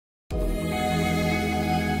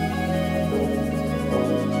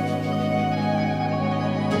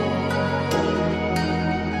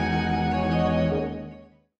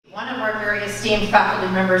esteemed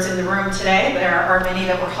faculty members in the room today. There are many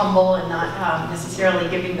that were humble and not necessarily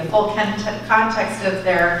giving the full context of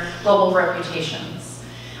their global reputations.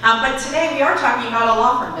 But today we are talking about a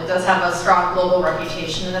law firm that does have a strong global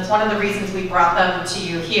reputation, and that's one of the reasons we brought them to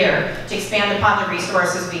you here, to expand upon the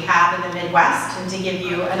resources we have in the Midwest and to give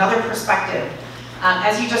you another perspective.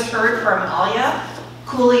 As you just heard from Alia,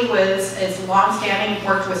 Cooley is long-standing,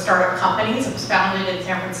 worked with startup companies. It was founded in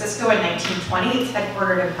San Francisco in 1920. It's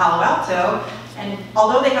headquartered in Palo Alto. And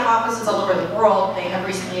although they have offices all over the world, they have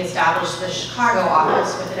recently established the Chicago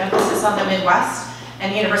office with an emphasis on the Midwest.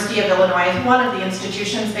 And the University of Illinois is one of the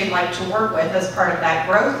institutions they'd like to work with as part of that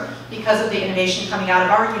growth. Because of the innovation coming out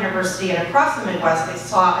of our university and across the Midwest, they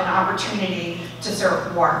saw an opportunity to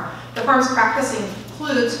serve more. The firm's practice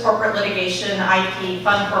includes corporate litigation, IP,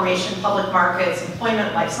 fund formation, public markets,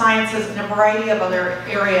 employment, life sciences, and a variety of other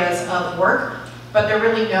areas of work. But they're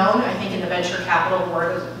really known, I think, in the venture capital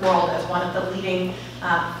world as one of the leading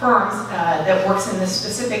firms that works in this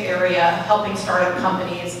specific area, helping startup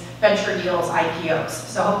companies, venture deals, IPOs.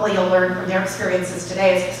 So hopefully you'll learn from their experiences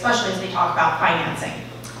today, especially as they talk about financing.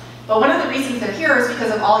 But one of the reasons they're here is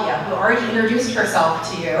because of Alia, who already introduced herself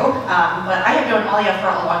to you. But I have known Alia for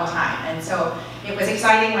a long time, and so it was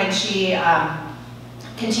exciting when she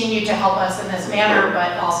continued to help us in this manner,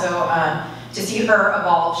 but also to see her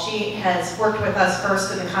evolve. She has worked with us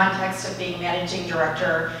first in the context of being managing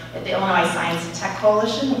director at the Illinois Science and Tech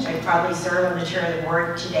Coalition, which I proudly serve on the chair of the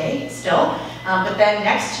board today still. But then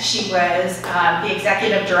next she was the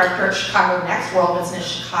executive director at Chicago Next, World Business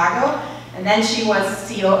Chicago. And then she was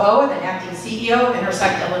COO, then acting CEO of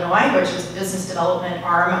Intersect Illinois, which is the business development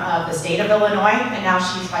arm of the state of Illinois. And now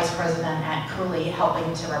she's vice president at Cooley,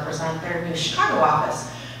 helping to represent their new Chicago office.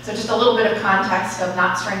 So just a little bit of context of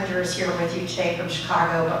not strangers here with you today from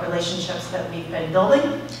Chicago, but relationships that we've been building.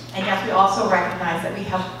 And yet we also recognize that we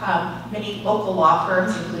have many local law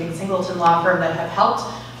firms, including Singleton Law Firm, that have helped,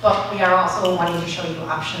 but we are also wanting to show you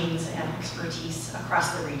options and expertise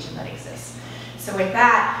across the region that exists. So with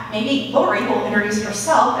that, maybe Laurie will introduce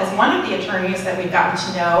herself as one of the attorneys that we've gotten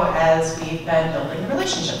to know as we've been building the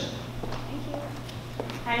relationship. Thank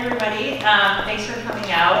you. Hi everybody, thanks for coming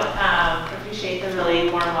out. Appreciate the really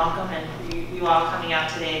warm welcome and you all coming out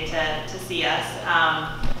today to see us.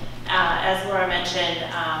 As Laura mentioned,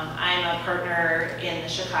 I'm a partner in the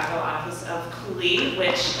Chicago office of Cooley,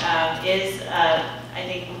 which is, I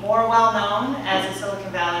think, more well known as a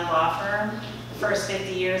Silicon Valley law firm. First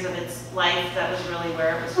 50 years of its life, that was really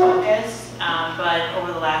where it was focused. But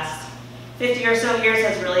over the last 50 or so years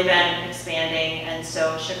has really been expanding, and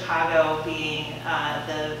so Chicago being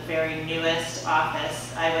the very newest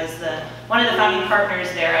office. I was one of the founding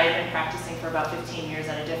partners there. I had been practicing for about 15 years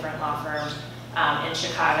at a different law firm in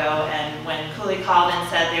Chicago, and when Cooley called and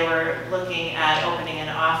said they were looking at opening an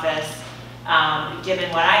office, given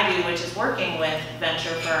what I do, which is working with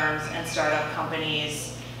venture firms and startup companies,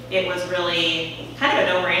 it was really kind of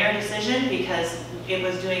a no-brainer decision because it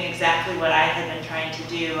was doing exactly what I had been trying to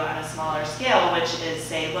do on a smaller scale, which is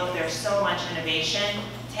say, look, there's so much innovation,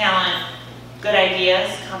 talent, good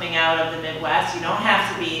ideas coming out of the Midwest. You don't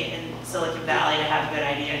have to be in Silicon Valley to have a good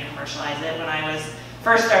idea and commercialize it. When I was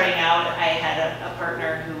first starting out, I had a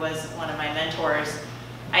partner who was one of my mentors.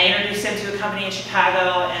 I introduced him to a company in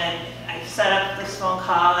Chicago, and I set up this phone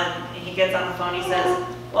call, and he gets on the phone, he says,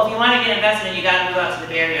 well, if you want to get investment, you got to move out to the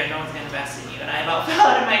Bay Area, no one's going to invest in you. And I about fell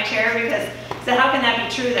out of my chair because I said, how can that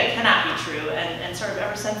be true? That cannot be true. And sort of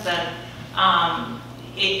ever since then,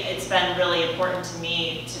 it's been really important to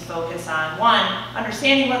me to focus on, one,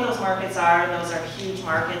 understanding what those markets are. Those are huge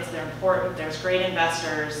markets, they're important, there's great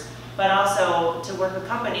investors, but also to work with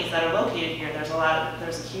companies that are located here.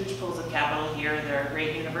 There's huge pools of capital here. There are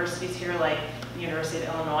great universities here like the University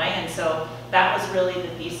of Illinois, and so that was really the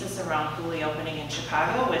thesis around Cooley opening in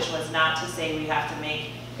Chicago, which was not to say we have to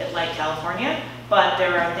make it like California, but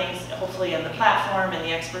there are things hopefully in the platform and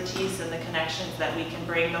the expertise and the connections that we can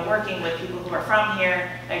bring, but working with people who are from here.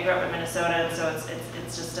 I grew up in Minnesota, and so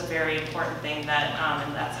it's just a very important thing that,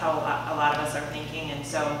 and that's how a lot of us are thinking, and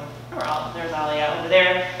so there's Alia over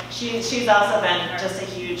there. She's also been just a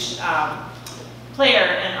huge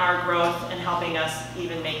player in our growth and helping us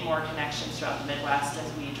even make more connections throughout the Midwest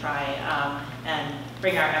as we try and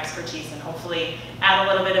bring our expertise and hopefully add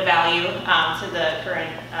a little bit of value to the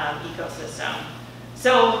current ecosystem.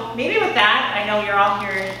 So maybe with that, I know you're all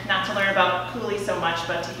here not to learn about Cooley so much,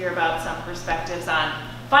 but to hear about some perspectives on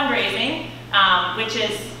fundraising, which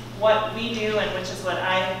is what we do and which is what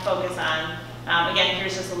I focus on. Again,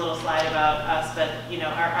 here's just a little slide about us, but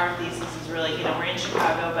our thesis is really, we're in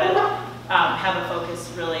Chicago, but have a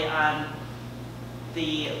focus really on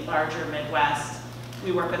the larger Midwest.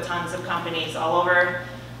 We work with tons of companies all over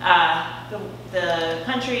the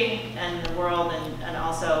country and the world, and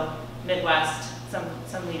also Midwest,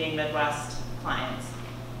 some leading Midwest clients.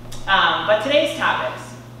 But today's topics,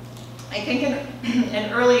 I think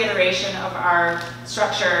an early iteration of our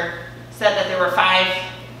structure said that there were 5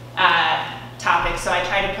 topics, so I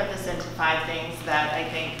try to put this into 5 things that I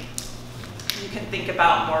think you can think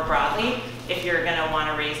about more broadly if you're going to want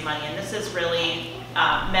to raise money. And this is really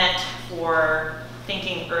meant for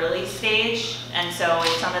thinking early stage, and so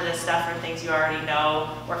if some of this stuff are things you already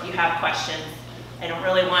know, or if you have questions, I don't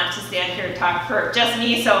really want to stand here and talk for just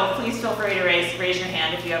me, so please feel free to raise your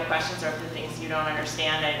hand if you have questions or if there are things you don't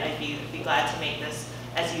understand. I'd be glad to make this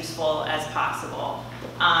as useful as possible.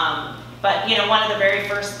 But you know, one of the very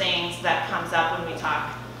first things that comes up when we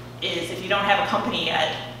talk is, if you don't have a company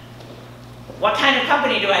yet, what kind of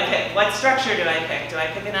company do I pick? What structure do I pick? Do I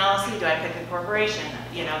pick an LLC? Do I pick a corporation?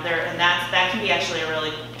 You know, and that can be actually a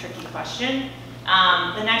really tricky question.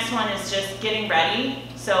 The next one is just getting ready.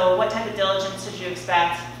 So what type of diligence did you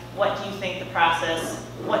expect? What do you think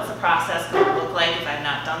what's the process going to look like if I've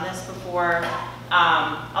not done this before?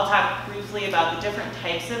 I'll talk briefly about the different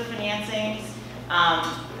types of financings,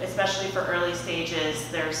 especially for early stages.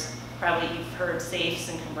 There's probably, you've heard safes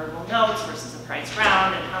and convertible notes versus a price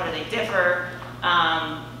round, and how do they differ?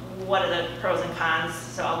 What are the pros and cons?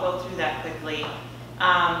 So I'll go through that quickly.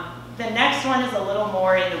 The next one is a little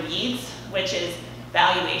more in the weeds, which is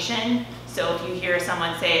valuation. So if you hear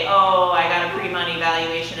someone say, oh, I got a pre-money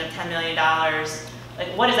valuation of $10 million,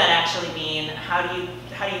 like what does that actually mean? How do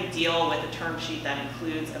you deal with a term sheet that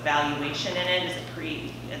includes a valuation in it? Is it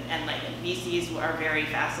pre, and like VCs are very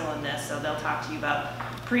facile in this, so they'll talk to you about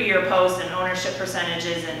pre or post and ownership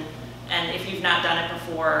percentages, and if you've not done it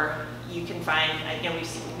before, you can find, you know,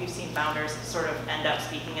 we've seen founders sort of end up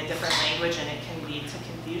speaking a different language, and it can lead to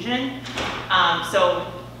confusion. So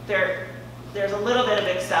there's a little bit of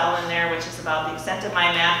Excel in there, which is about the extent of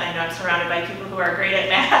my math. I know I'm surrounded by people who are great at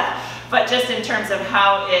math, but just in terms of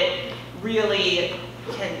how it really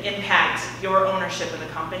can impact your ownership of the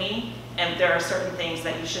company, and there are certain things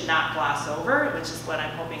that you should not gloss over, which is what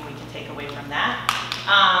I'm hoping we can take away from that.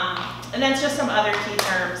 And then just some other key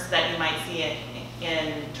terms that you might see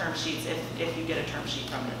in term sheets if you get a term sheet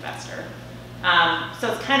from an investor.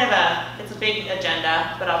 So it's kind of it's a big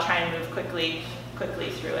agenda, but I'll try and move quickly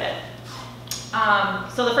through it.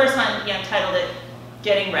 So the first one, you know, titled it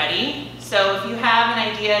Getting Ready. So if you have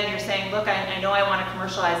an idea and you're saying, look, I know I want to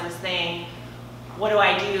commercialize this thing, what do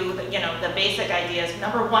I do? You know, the basic idea is,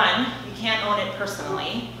 number one, you can't own it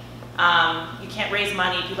personally. You can't raise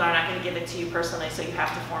money, people are not going to give it to you personally, so you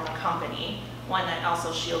have to form a company. One that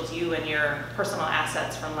also shields you and your personal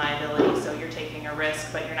assets from liability, so you're taking a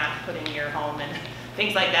risk, but you're not putting your home and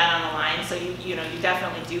things like that on the line. So you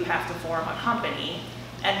definitely do have to form a company.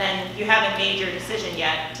 And then you haven't made your decision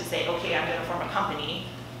yet to say, okay, I'm going to form a company.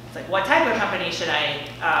 It's like, what type of company should I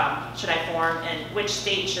form, and which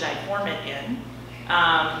state should I form it in?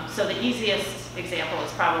 So the easiest example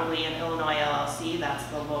is probably an Illinois LLC. That's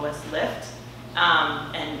the lowest lift,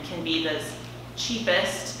 and can be the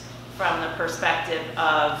cheapest from the perspective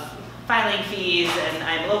of filing fees, and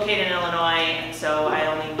I'm located in Illinois, and so I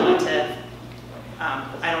only need to,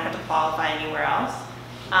 I don't have to qualify anywhere else.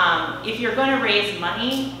 If you're going to raise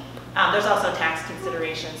money, there's also tax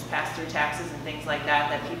considerations, pass-through taxes and things like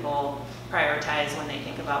that people prioritize when they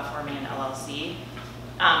think about forming an LLC.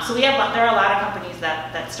 So there are a lot of companies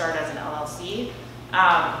that start as an LLC.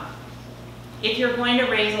 If you're going to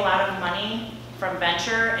raise a lot of money from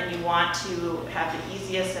venture and you want to have the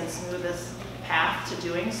easiest and smoothest path to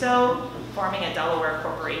doing so, forming a Delaware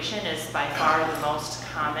corporation is by far the most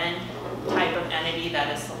common type of entity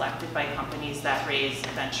that is selected by companies that raise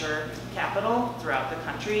venture capital throughout the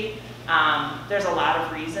country. There's a lot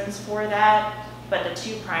of reasons for that, but the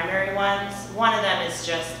two primary ones, one of them is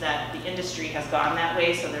just that the industry has gone that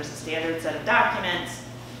way, so there's a standard set of documents.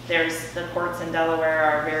 The courts in Delaware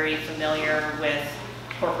are very familiar with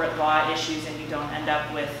corporate law issues, and you don't end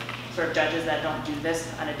up with sort of judges that don't do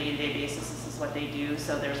this on a day-to-day basis. This is what they do,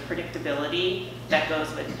 so there's predictability that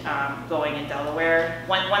goes with going in Delaware.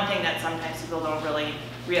 One thing that sometimes people don't really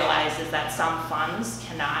realize is that some funds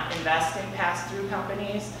cannot invest in pass-through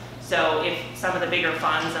companies. So if some of the bigger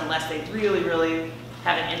funds, unless they really, really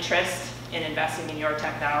have an interest in investing in your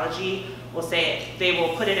technology, will say they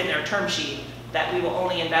will put it in their term sheet that we will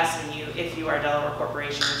only invest in you if you are a Delaware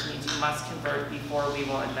corporation, which means you must convert before we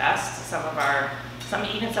will invest.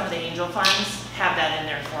 Even some of the angel funds have that in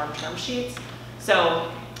their form term sheets. So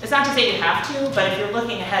it's not to say you have to, but if you're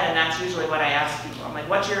looking ahead, and that's usually what I ask people, I'm like,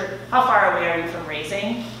 how far away are you from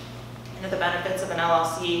raising? And if the benefits of an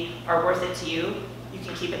LLC are worth it to you, you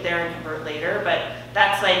can keep it there and convert later, but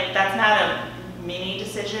that's not a mini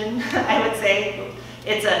decision, I would say.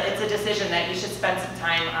 It's a decision that you should spend some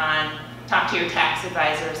time on. Talk to your tax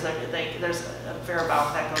advisors. There's a fair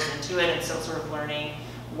amount that goes into it, and so sort of learning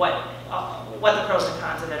what the pros and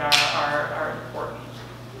cons of it are important.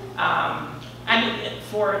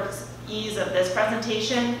 For ease of this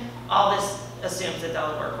presentation, all this assumes a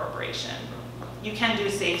Delaware corporation. You can do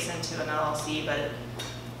safes into an LLC, but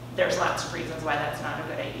there's lots of reasons why that's not a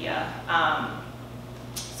good idea.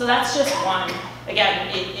 So that's just one.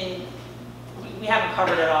 Again, we haven't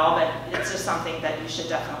covered it all, but it's just something that you should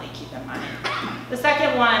definitely keep in mind. The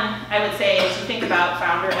second one, I would say, is to think about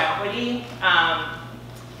founder equity.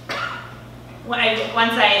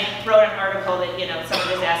 Once I wrote an article that, someone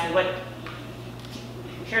just asked me,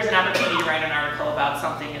 here's an opportunity to write an article about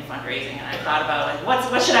something in fundraising, and I thought about,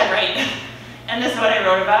 what should I write? And this is what I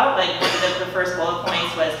wrote about. One of the first bullet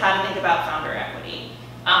points was how to think about founder equity.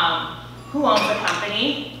 Who owns the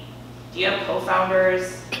company? Do you have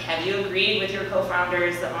co-founders? Have you agreed with your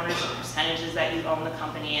co-founders the ownership percentages that you own the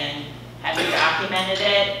company in? Have you documented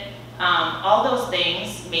it? All those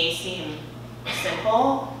things may seem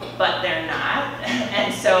simple, but they're not.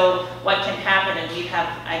 And so what can happen, and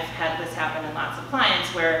I've had this happen in lots of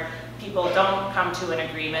clients where people don't come to an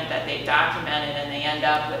agreement that they've documented, and they end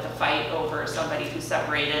up with a fight over somebody who's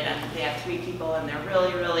separated, and they have 3 people and they're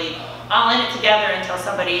really, really all in it together until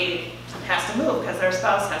somebody has to move because their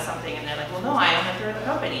spouse has something, and they're like, well, no, I don't have to run the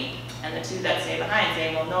company. And the 2 that stay behind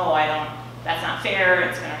say, well, no, I don't, that's not fair,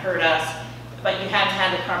 it's gonna hurt us. But you hadn't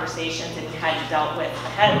had the conversations and you hadn't dealt with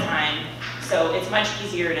ahead of time. So it's much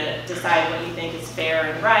easier to decide what you think is fair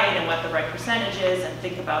and right and what the right percentage is, and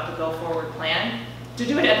think about the go-forward plan. To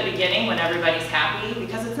do it at the beginning when everybody's happy,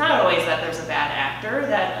 because it's not always that there's a bad actor,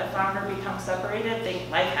 that a founder becomes separated,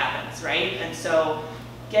 life happens, right? And so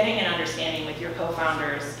getting an understanding with your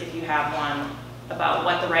co-founders, if you have one, about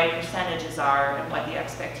what the right percentages are and what the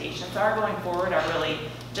expectations are going forward are really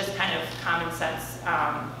just kind of common sense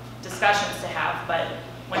discussions to have. But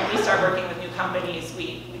when we start working with new companies,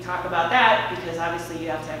 we talk about that, because obviously you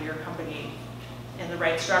have to have your company in the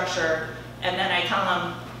right structure. And then I tell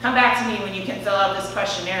them, come back to me when you can fill out this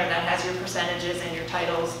questionnaire that has your percentages and your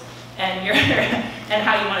titles and and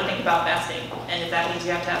how you want to think about vesting. And if that means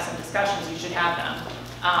you have to have some discussions, you should have them.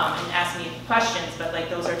 And ask me questions, but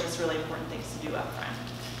those are just really important things to do up front.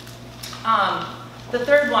 The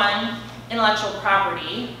third one, intellectual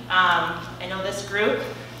property. I know this group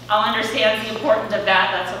all understands the importance of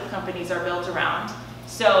that. That's what companies are built around.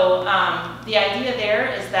 So the idea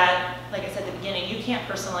there is that, like I said at the beginning, you can't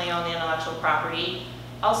personally own the intellectual property.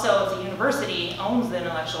 Also, if the university owns the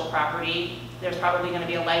intellectual property, there's probably going to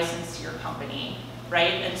be a license to your company,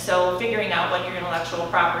 right? And so figuring out what your intellectual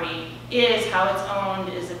property is, how it's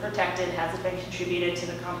owned, is it protected, has it been contributed to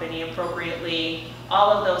the company appropriately,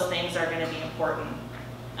 all of those things are going to be important.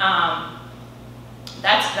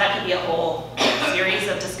 That could be a whole series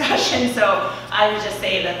of discussion, so I would just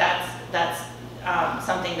say that that's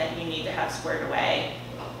something that you need to have squared away.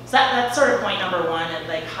 So that's sort of point number one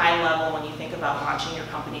at high level when you think about launching your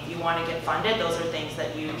company. If you want to get funded, those are things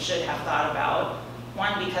that you should have thought about.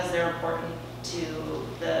 One, because they're important to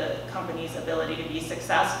the company's ability to be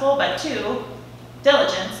successful, but 2,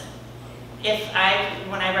 diligence.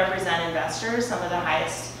 When I represent investors, some of the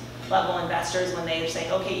highest level investors, when they're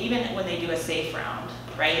saying, okay, even when they do a safe round,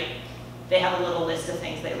 right? They have a little list of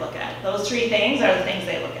things they look at. Those 3 things are the things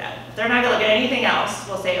they look at. If they're not gonna look at anything else,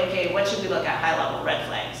 we'll say, okay, what should we look at? High level, red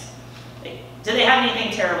flags. Do they have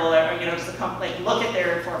anything terrible, or just look at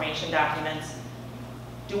their formation documents.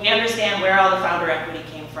 Do we understand where all the founder equity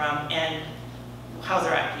came from, and how's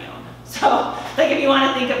their equity owned? So, if you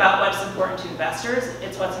want to think about what's important to investors,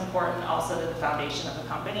 it's what's important also to the foundation of the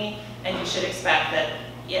company, and you should expect that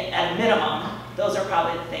at a minimum, those are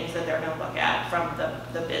probably the things that they're going to look at from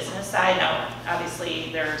the business side. Now,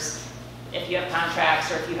 obviously, if you have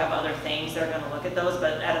contracts or if you have other things, they're going to look at those,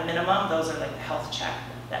 but at a minimum, those are the health check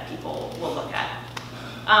that people will look at.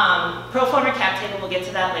 Pro forma cap table, we'll get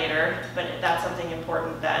to that later, but that's something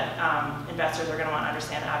important that investors are going to want to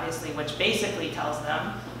understand, obviously, which basically tells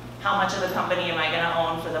them how much of the company am I going to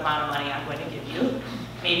own for the amount of money I'm going to give you.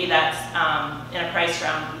 Maybe that's in a price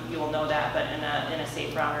round, you will know that, but in a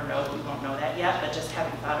safe round or note, we won't know that yet, but just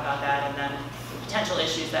having thought about that, and then potential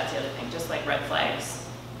issues, that's the other thing, just like red flags,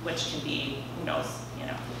 which can be, who knows,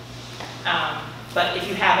 but if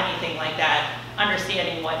you have anything like that,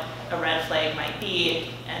 understanding what a red flag might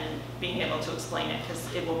be and being able to explain it,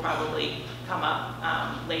 because it will probably come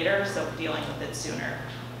up later, so dealing with it sooner.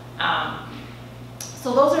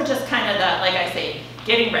 So those are just kind of the, like I say,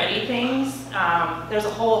 getting ready things. there's a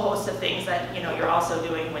whole host of things that you're also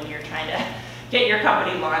doing when you're trying to get your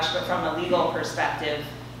company launched, but from a legal perspective,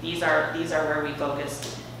 these are where we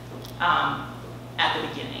focused at the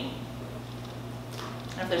beginning.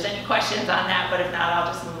 I don't know if there's any questions on that, but if not,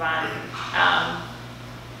 I'll just move on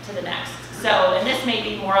to the next. So, and this may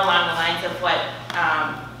be more along the lines of what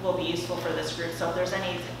will be useful for this group, so if there's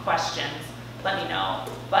any questions, let me know.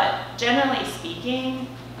 But generally speaking,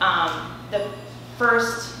 the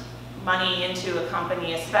first money into a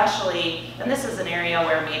company, especially, and this is an area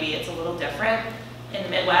where maybe it's a little different in the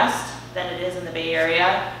Midwest than it is in the Bay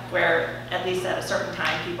Area, where at least at a certain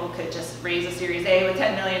time people could just raise a Series A with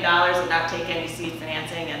 $10 million and not take any seed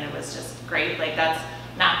financing, and it was just great. Like, that's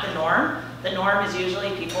not the norm. The norm is usually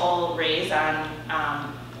people raise on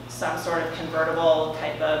some sort of convertible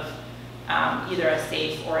type of either a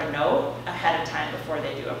safe or a note ahead of time before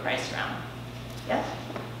they do a price round. Yeah?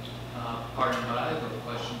 Pardon, but I have a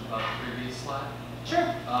question about the previous slide.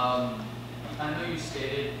 Sure. I know you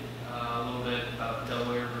stated a little bit about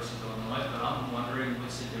Delaware versus Illinois, but I'm wondering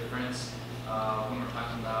what's the difference when we're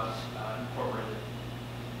talking about incorporated?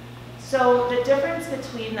 So the difference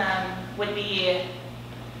between them would be,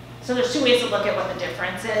 so there's two ways to look at what the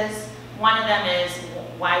difference is. One of them is,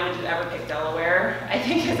 why would you ever pick Delaware? I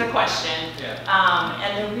think is a question. Yeah.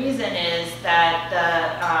 And the reason is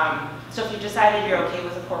that so if you decided you're okay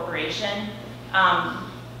with a corporation,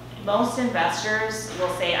 most investors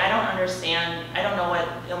will say, I don't understand, I don't know what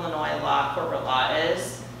Illinois law, corporate law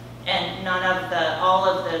is, and all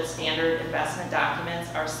of the standard investment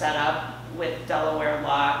documents are set up with Delaware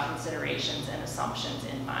law considerations and assumptions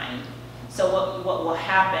in mind. So what will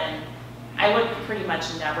happen, I would pretty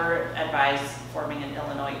much never advise forming an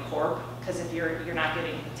Illinois corp, because if you're not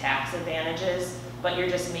getting the tax advantages, but you're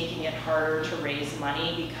just making it harder to raise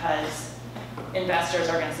money because investors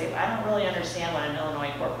are going to say, well, I don't really understand what an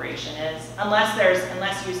Illinois corporation is, unless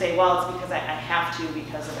you say, well, it's because I have to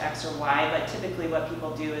because of X or Y. But typically what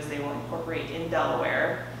people do is they will incorporate in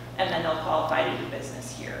Delaware, and then they'll qualify to do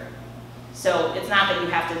business here. So it's not that you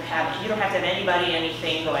don't have to have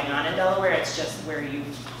anything going on in Delaware. It's just where you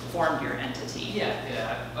formed your entity.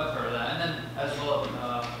 Yeah, I've heard of that. And then as well,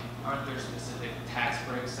 aren't there specific tax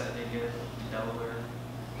breaks that they get in Delaware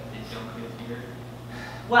that they don't get here?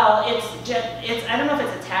 Well, I don't know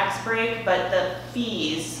if it's a tax break, but the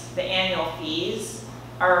fees, the annual fees,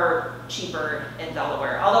 are cheaper in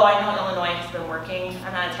Delaware. Although I know Illinois has been working,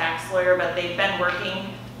 I'm not a tax lawyer, but they've been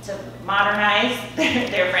working to modernize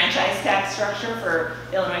their franchise tax structure for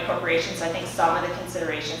Illinois corporations. So I think some of the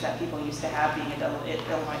considerations that people used to have being an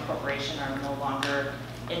Illinois corporation are no longer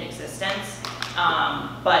in existence.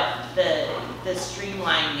 But the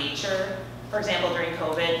streamlined nature, for example, during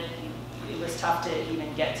COVID, it was tough to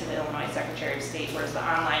even get to the Illinois Secretary of State, whereas the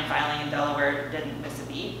online filing in Delaware didn't miss a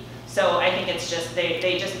beat. So I think it's just,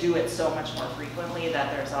 they just do it so much more frequently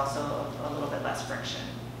that there's also a little bit less friction.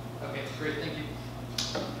 Okay, great, thank you.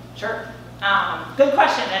 Sure. Good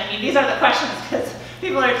question. I mean, these are the questions because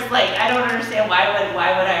people are just like, I don't understand why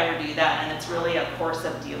would I ever do that? And it's really a course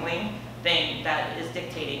of dealing thing that is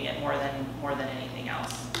dictating it more than anything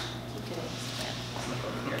else.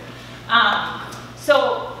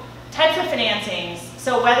 So types of financings.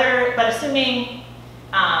 So assuming,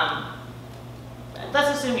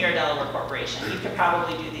 let's assume you're a Delaware corporation. You could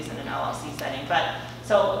probably do these in an LLC setting. But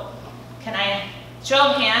so can I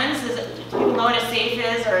show of hands? Do people know what a safe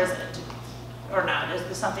is, or not? Is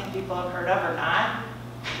this something people have heard of or not?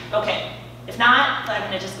 Okay. If not, I'm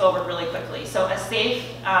going to just go over it really quickly. So a SAFE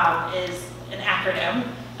is an acronym,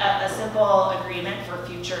 a simple agreement for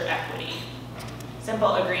future equity.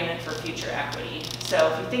 Simple agreement for future equity.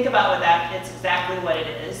 So if you think about what that, it's exactly what it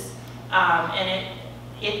is. And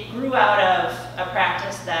it grew out of a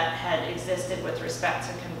practice that had existed with respect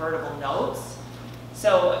to convertible notes.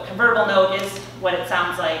 So a convertible note is what it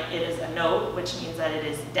sounds like. It is a note, which means that it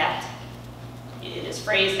is debt. It is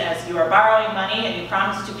phrased as you are borrowing money and you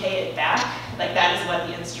promise to pay it back. Like that is what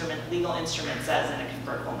the legal instrument says in a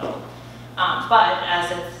convertible note. But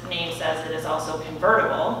as its name says, it is also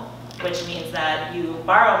convertible, which means that you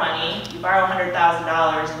borrow money, you borrow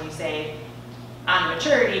 $100,000 and you say, on the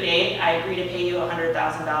maturity date, I agree to pay you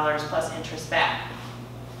 $100,000 plus interest back.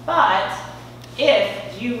 But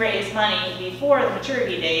if you raise money before the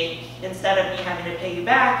maturity date, instead of me having to pay you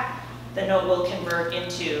back, the note will convert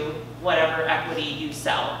into whatever equity you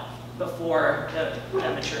sell before the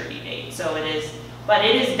maturity date. So it is, but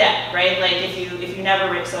it is debt, right? Like if you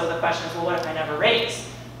never raise, so the question is, well, what if I never raise?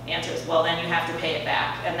 The answer is, well, then you have to pay it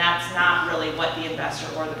back. And that's not really what the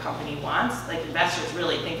investor or the company wants. Like investors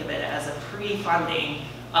really think of it as a pre-funding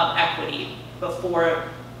of equity before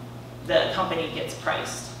the company gets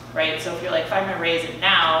priced. right? So if you're like, if I'm gonna raise it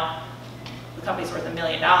now, the company's worth $1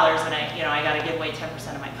 million, and I got to give away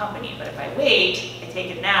 10% of my company. But if I wait, I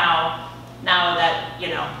take it now that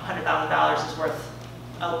 $100,000 is worth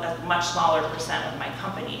a much smaller percent of my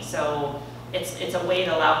company. So it's a way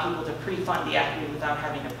to allow people to pre-fund the equity without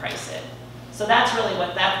having to price it. So that's really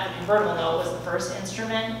what the convertible note was, the first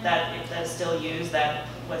instrument that is still used that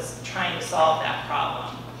was trying to solve that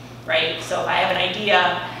problem, right? So if I have an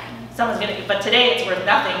idea, someone's gonna, but today it's worth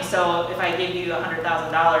nothing, so if I give you $100,000,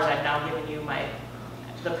 I've now given you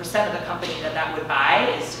the percent of the company that would buy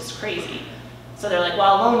is just crazy. So they're like,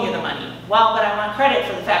 well, I'll loan you the money. Well, but I want credit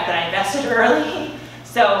for the fact that I invested early.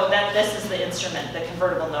 So this is the instrument, the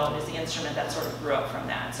convertible note is the instrument that sort of grew up from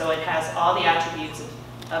that. So it has all the attributes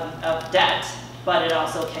of debt, but it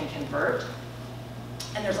also can convert.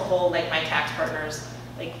 And there's a whole, like my tax partners,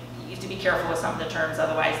 like you have to be careful with some of the terms,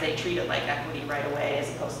 otherwise they treat it like equity right away as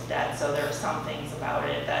opposed to debt. So there are some things about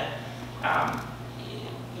it that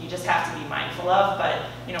you just have to be mindful of. But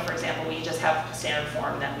for example, we just have a standard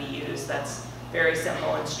form that we use that's very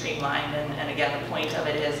simple and streamlined. And again, the point of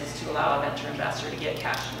it is to allow a venture investor to get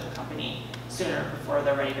cash into the company sooner before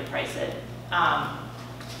they're ready to price it.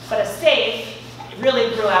 But a safe really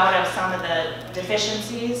grew out of some of the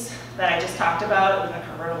deficiencies that I just talked about in the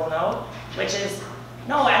convertible note, which is,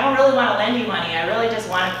 no, I don't really want to lend you money. I really just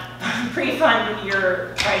want to pre-fund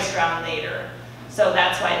your price round later. So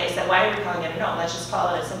that's why they said, why are we calling it a note? Let's just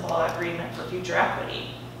call it a simple agreement for future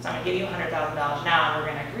equity. So I'm going to give you $100,000 now, and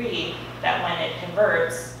we're going to agree that when it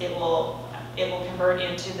converts, it will convert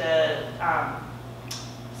into the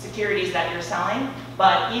securities that you're selling,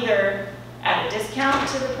 but either at a discount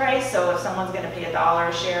to the price. So if someone's going to pay $1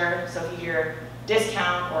 a share, so if you hear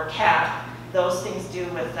discount or cap, those things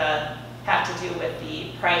have to do with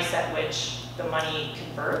the price at which the money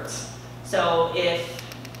converts. So if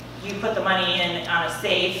you put the money in on a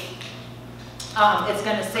safe, it's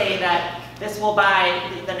going to say that this will buy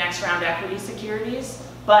the next round equity securities,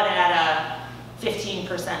 but at a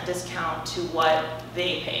 15% discount to what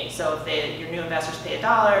they pay. So if your new investors pay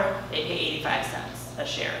 $1, they pay 85 cents a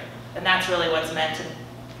share. And that's really what's meant to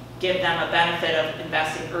give them a benefit of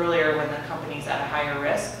investing earlier when the company's at a higher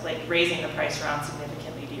risk. Like raising the price round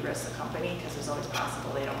significantly de-risks the company because it's always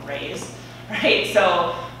possible they don't raise, right?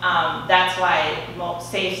 So that's why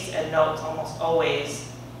safes and notes almost always,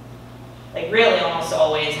 like really almost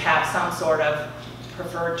always have some sort of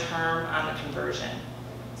preferred term on the conversion.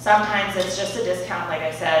 Sometimes it's just a discount, like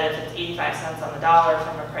I said, if it's 85 cents on the dollar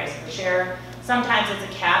from a price per share. Sometimes it's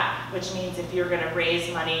a cap, which means if you're going to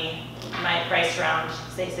raise money, my price round,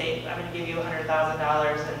 say I'm going to give you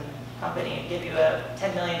 $100,000 and company give you a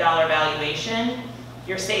 $10 million valuation,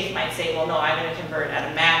 your safe might say, well, no, I'm going to convert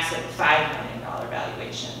at a max of $5 million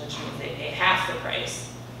valuation, which means they pay half the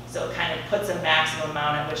price. So it kind of puts a maximum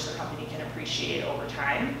amount at which the company can appreciate over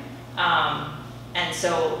time. And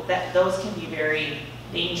so those can be very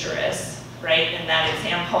dangerous, right, in that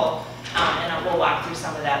example. And we'll walk through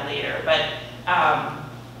some of that later. But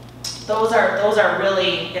those are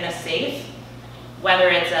really in a safe, whether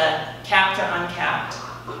it's a capped or uncapped.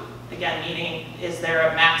 Again, meaning is there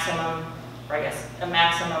a maximum, or I guess a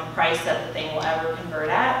maximum price that the thing will ever convert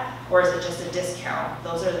at, or is it just a discount?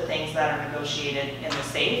 Those are the things that are negotiated in the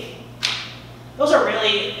safe. Those are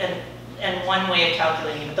really, and one way of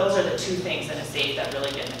calculating it, those are the two things in a safe that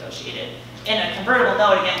really get negotiated. In a convertible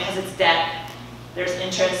note, again, because it's debt, there's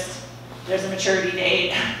interest, there's a maturity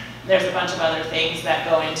date, there's a bunch of other things that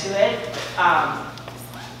go into it.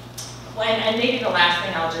 And maybe the last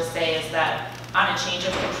thing I'll just say is that on a change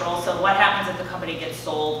of control, so what happens if the company gets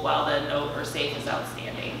sold while the note or safe is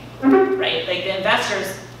outstanding, right? Like the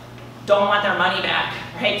investors don't want their money back,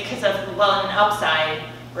 right? Because of, well, an upside,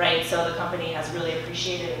 right? So the company has really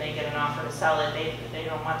appreciated and they get an offer to sell it. They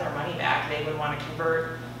don't want their money back. They would want to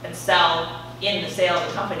convert and sell in the sale of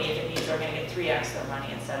the company if it means they're going to get 3x their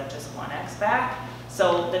money instead of just 1x back.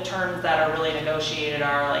 So the terms that are really negotiated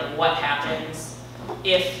are like what happens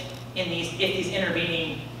if these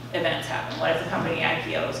intervening events happen. What if the company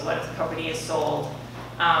IPOs? What if the company is sold?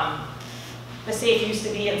 The safe used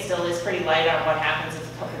to be and still is pretty light on what happens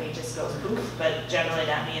if the company just goes poof, but generally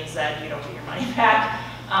that means that you don't get your money back.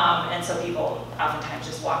 And so people oftentimes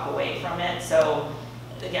just walk away from it. So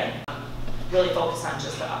again, really focus on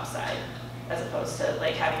just the upside as opposed to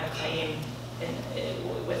like having a claim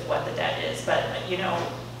with what the debt is. But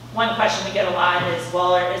one question we get a lot is,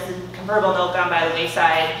 well, is the convertible note gone by the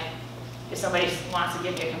wayside? If somebody wants to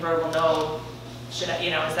give me a convertible note, should I,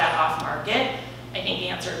 is that off market? I think the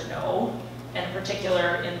answer is no. And in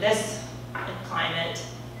particular, in this climate,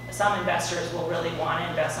 some investors will really want to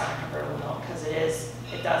invest on a convertible note because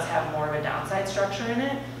it does have more of a downside structure in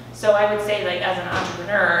it. So I would say, like, as an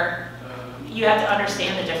entrepreneur, you have to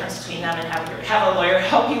understand the difference between them and have a lawyer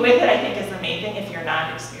help you with it, I think is the main thing if you're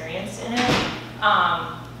not experienced in it.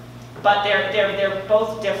 But they're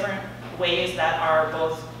both different ways that are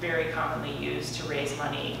both very commonly used to raise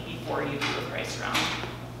money before you do a price round.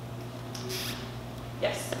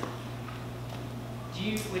 Yes?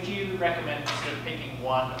 Would you recommend sort of picking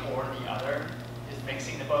one or the other? Is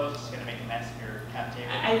mixing the both going to make a mess of your cap table?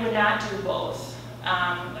 I would not do both.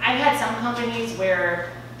 I've had some companies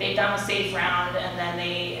where they've done a safe round and then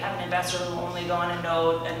they have an investor who will only go on a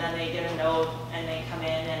note and then they get a note and they come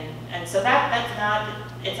in and so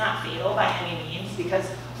it's not fatal by any means, because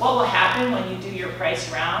what will happen when you do your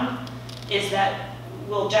price round is that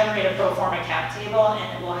we'll generate a pro forma cap table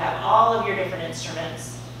and it will have all of your different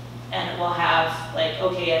instruments and it will have, like,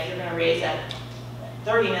 okay, if you're going to raise that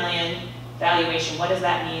 30 million valuation, what does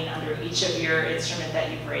that mean under each of your instrument that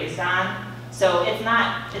you've raised on? So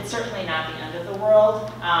it's certainly not the end of the world,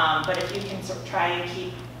 but if you can sort of try and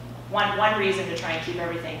keep, one reason to try and keep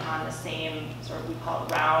everything on the same sort of, we call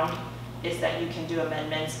it round, is that you can do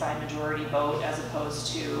amendments by majority vote as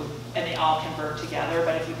opposed to, and they all convert together,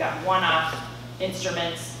 but if you've got one-off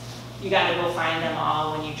instruments, you gotta go find them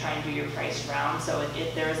all when you try and do your price round. So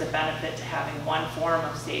there is a benefit to having one form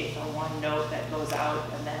of safe or one note that goes out,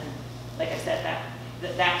 and then, like I said,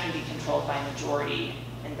 that can be controlled by majority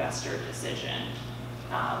investor decision.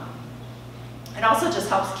 It also just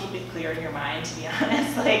helps keep it clear in your mind, to be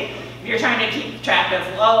honest. Like, if you're trying to keep track of,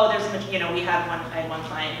 oh, I had one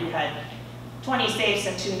client who had 20 safes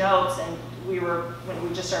and 2 notes, and when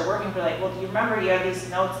we just started working, we're like, well, do you remember you have these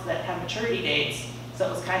notes that have maturity dates? So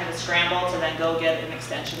it was kind of a scramble to then go get an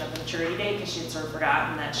extension of the maturity date, because she had sort of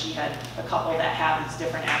forgotten that she had a couple that have these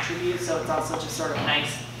different attributes. So it's also just sort of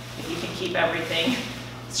nice if you can keep everything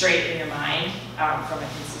straight in your mind from a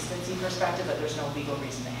consistency perspective, but there's no legal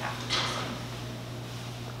reason they have to do so.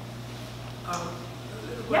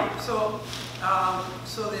 Yeah.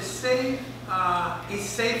 So the safe is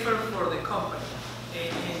safer for the company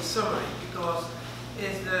in summary, because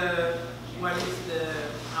what is the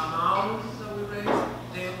amount that we raise?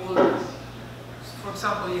 They will, for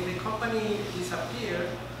example, if the company disappears,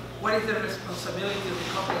 what is the responsibility of the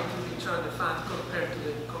company to return the funds compared to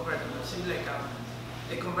the convertible? It seems like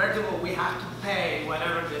the convertible, we have to pay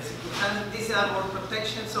whatever the and this is more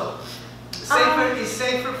protection. So is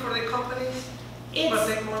safer for the companies,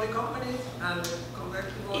 protect more the companies, and the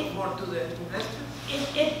convertible more to the investors?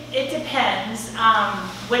 It depends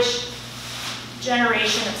which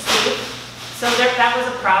generation of safe. So that was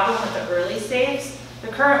a problem with the early safes. The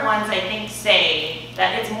current ones, I think, say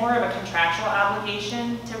that it's more of a contractual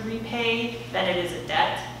obligation to repay than it is a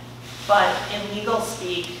debt. But in legal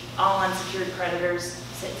speak, all unsecured creditors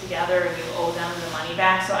sit together and you owe them the money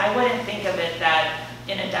back. So I wouldn't think of it that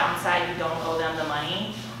in a downside you don't owe them the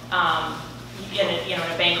money. In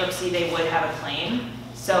a bankruptcy they would have a claim.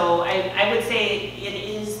 So I would say it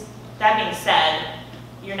is, that being said,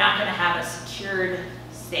 you're not going to have a secured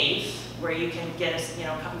safe where you can get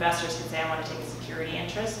investors can say, I want to take a security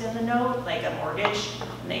interest in the note, like a mortgage,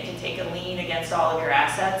 and they can take a lien against all of your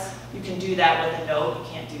assets. You can do that with a note, you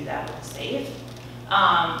can't do that with a safe.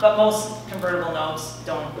 But most convertible notes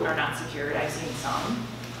are not secured. I've seen some.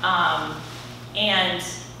 And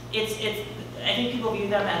I think people view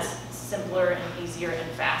them as simpler and easier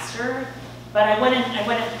and faster, but I wouldn't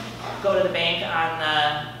go to the bank on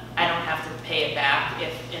the, I don't have to pay it back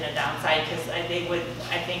if in a downside, because they would,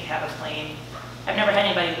 I think, have a claim. I've never had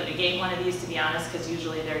anybody litigate one of these, to be honest, because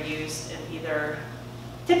usually they're used in either,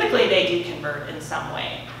 typically they do convert in some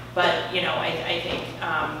way, but I think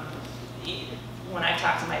when I've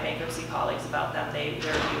talked to my bankruptcy colleagues about them, their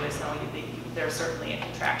view is no, there's certainly a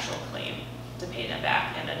contractual claim to pay them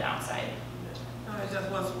back in a downside. No, I just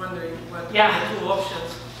was wondering what the 2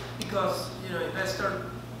 options, because investors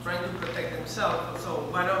trying to protect themselves. So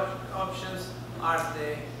what options are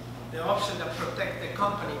the option that protect the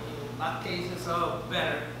company? In that case, it's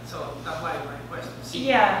better. So that's why my question is.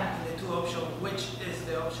 Yeah. In the 2 options, which is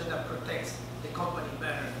the option that protects the company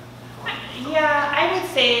better? Yeah, I would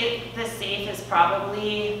say the safe is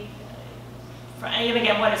probably, and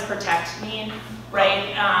again, what does protect mean,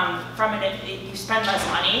 right? You spend less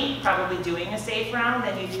money probably doing a safe round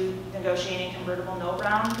than you do negotiating convertible note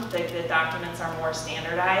round. The documents are more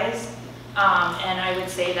standardized. And I would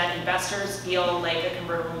say that investors feel like a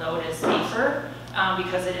convertible note is safer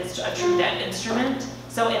because it is a true debt instrument.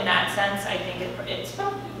 So in that sense, I think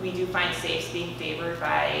we do find safes being favored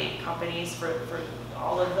by companies for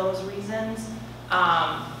all of those reasons.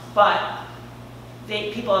 But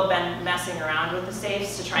people have been messing around with the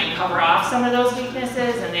safes to try and cover off some of those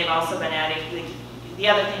weaknesses, and they've also been adding, the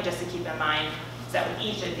other thing just to keep in mind is that with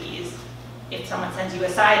each of these, if someone sends you a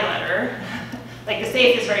side letter, like the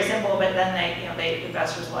SAFE is very simple, but then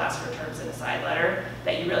investors will ask for terms in a side letter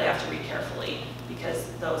that you really have to read carefully, because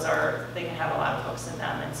they can have a lot of hooks in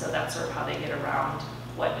them, and so that's sort of how they get around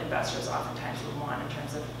what investors oftentimes would want in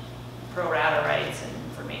terms of pro rata rights and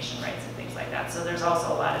information rights and things like that. So there's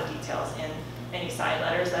also a lot of details in any side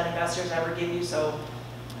letters that investors ever give you. So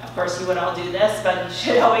of course you would all do this, but you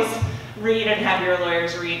should always read and have your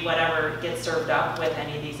lawyers read whatever gets served up with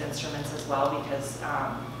any of these instruments as well, because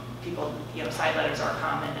side letters are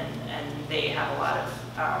common, and they have a lot of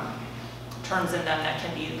terms in them that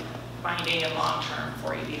can be binding and long-term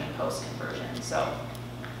for you, even post-conversion. So,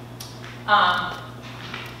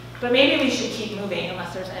 but maybe we should keep moving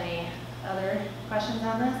unless there's any other questions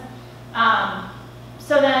on this.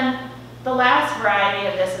 So then the last variety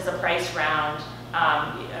of this is a price round.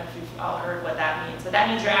 If you've all heard what that means, but that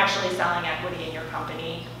means you're actually selling equity in your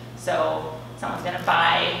company. So someone's going to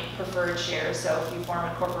buy preferred shares. So if you form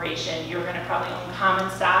a corporation, you're going to probably own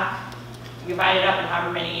common stock. You divide it up in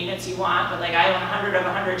however many units you want, but like I own 100 of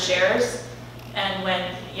 100 shares. And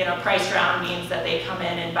when, price round means that they come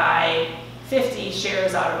in and buy 50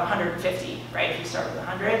 shares out of 150, right? If you start with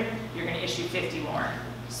 100, you're going to issue 50 more.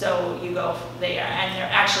 So you go, and they're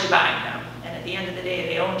actually buying them. And at the end of the day,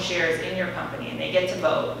 they own shares in your company, and they get to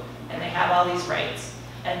vote, and they have all these rights.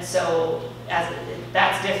 And so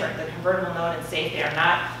that's different. The convertible note and SAFE, they are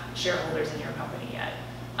not shareholders in your company yet.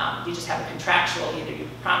 You just have a contractual, either you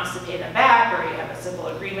promise to pay them back, or you have a simple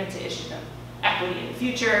agreement to issue them equity in the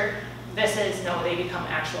future. This is, no, they become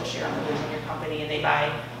actual shareholders in your company, and they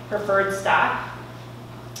buy preferred stock.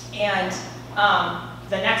 And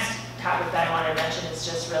the next topic that I wanted to mention is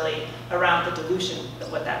just really around the dilution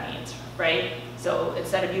of what that means, right? So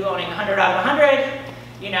instead of you owning 100 out of 100,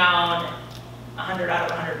 you now own 100 out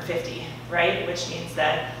of 150, right? Which means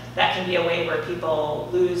that can be a way where people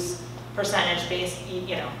lose percentage based,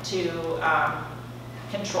 to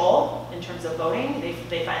control in terms of voting.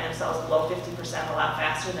 They find themselves below 50% a lot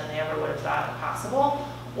faster than they ever would have thought possible.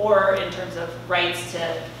 Or in terms of rights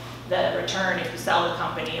to the return if you sell the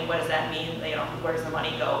company, and what does that mean? Where does the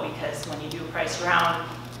money go? Because when you do a price round,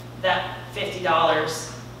 that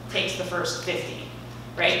 $50 takes the first 50,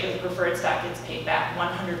 right? The preferred stock gets paid back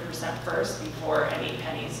 100% first before any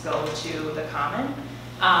pennies go to the common.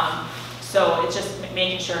 So it's just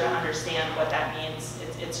making sure to understand what that means.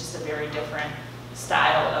 It's just a very different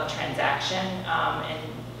style of transaction, and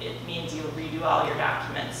it means you redo all your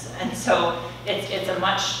documents. And so it's a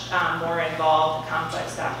much more involved,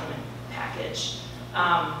 complex document package.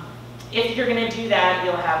 If you're going to do that,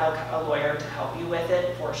 you'll have a lawyer to help you with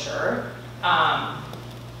it for sure.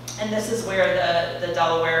 And this is where the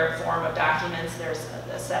Delaware form of documents, there's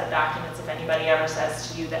a set of documents, if anybody ever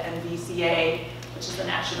says to you, the NVCA, which is the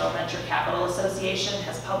National Venture Capital Association,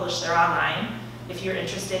 has published their online. If you're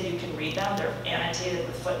interested, you can read them. They're annotated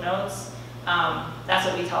with footnotes. That's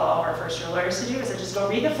what we tell all of our first-year lawyers to do, is to just go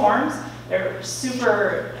read the forms. They're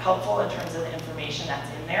super helpful in terms of the information that's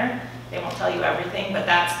in there. They won't tell you everything, but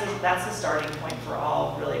that's the starting point for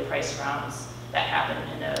all really price rounds that happen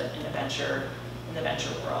in the venture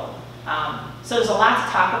world. So there's a lot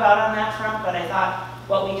to talk about on that front, but I thought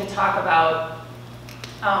what we could talk about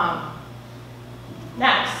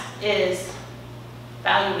next is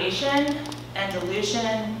valuation and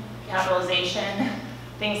dilution, capitalization,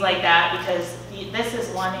 things like that, because this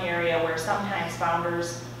is one area where sometimes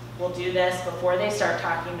founders will do this before they start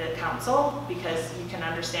talking to counsel, because you can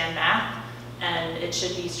understand math and it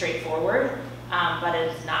should be straightforward, but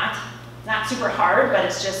it's not. It's not super hard, but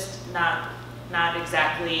it's just not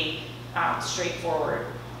exactly straightforward.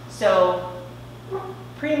 So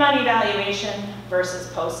pre-money valuation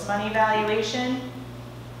versus post-money valuation.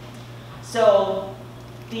 So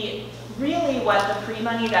really what the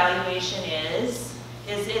pre-money valuation is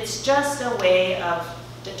it's just a way of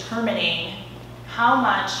determining how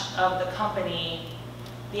much of the company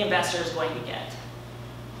the investor is going to get.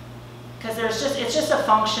 Because it's just a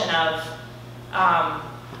function of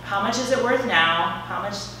how much is it worth now, how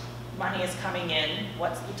much money is coming in,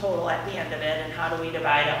 what's the total at the end of it, and how do we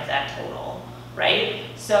divide up that total, right?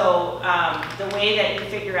 So the way that you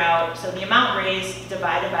figure out, so the amount raised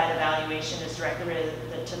divided by the valuation is directly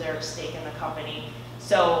related to their stake in the company.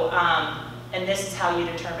 So, and this is how you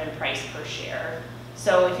determine price per share.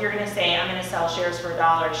 So if you're going to say, I'm going to sell shares for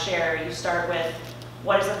 $1 a share, you start with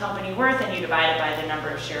what is the company worth, and you divide it by the number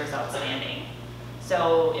of shares outstanding.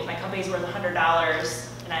 So if my company's worth $100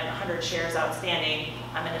 and I have 100 shares outstanding,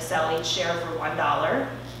 I'm going to sell each share for $1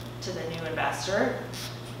 to the new investor.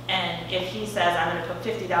 And if he says, I'm going to put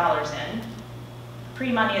 $50 in,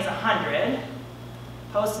 pre-money is 100,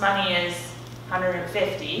 Post money is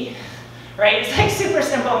 150, right? It's like super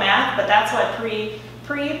simple math, but that's what pre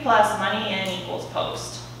plus money in equals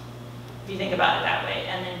post, if you think about it that way.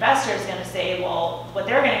 And the investor is going to say, well, what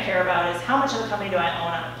they're going to care about is how much of the company do I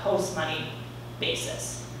own on a post money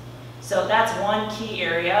basis. So that's one key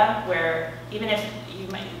area where even if you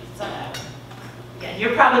might, again,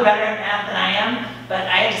 you're probably better at math than I am, but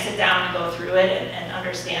I had to sit down and go through it and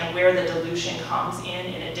understand where the dilution comes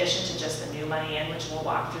in addition to just the new money in, which we'll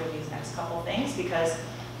walk through these next couple things,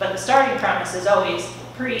 but the starting premise is always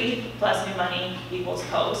pre plus new money equals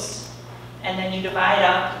post, and then you divide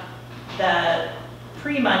up the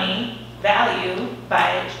pre-money value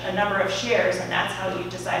by a number of shares, and that's how you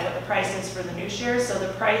decide what the price is for the new shares. So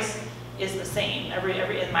the price is the same.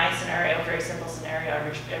 In my scenario, very simple scenario,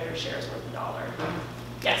 every share is worth $1.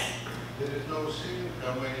 Yes? There is no ceiling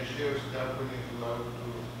how many shares the company is allowed to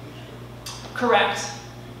issue. Correct.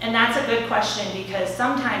 And that's a good question because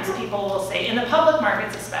sometimes people will say, in the public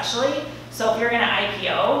markets especially, so if you're going to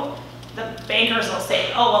IPO, the bankers will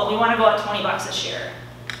say, oh, well, we want to go at $20 a share.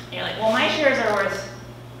 And you're like, well, my shares are worth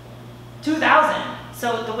 $2,000.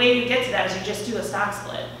 So the way you get to that is you just do a stock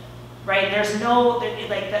split, right? There's no,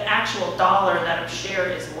 like the actual dollar that a share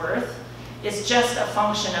is worth is just a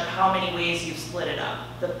function of how many ways you've split it up,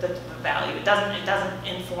 the value. It doesn't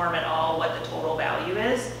inform at all what the total value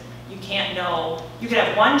is. You can't know, you could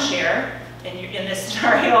have one share in this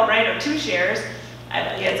scenario, right, or two shares.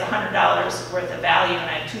 It's $100 worth of value and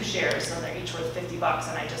I have two shares, so they're each worth $50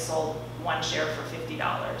 and I just sold one share for $50.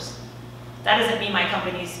 That doesn't mean my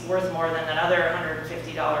company's worth more than another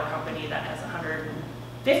 $150 company that has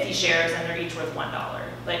 150 shares and they're each worth $1.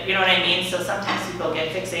 Like, you know what I mean? So sometimes people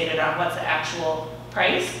get fixated on what's the actual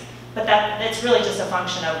price, but that's really just a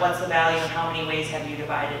function of what's the value and how many ways have you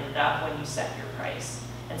divided it up when you set your price.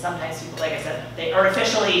 And sometimes people, like I said, they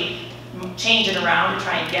artificially change it around to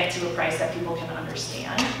try and get to a price that people can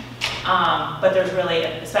understand. But there's really,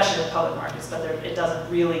 especially with public markets, but it doesn't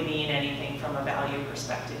really mean anything from a value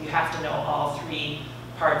perspective. You have to know all three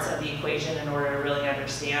parts of the equation in order to really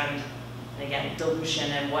understand, and again, dilution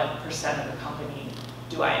and what percent of the company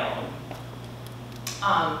do I own.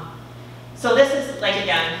 So this is, like,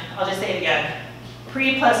 again, I'll just say it again,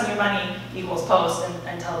 pre plus new money equals post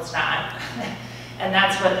until it's not. And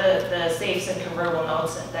that's what the safes and convertible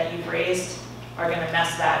notes that you've raised are going to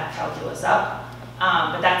mess that calculus up.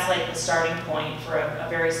 But that's like the starting point for a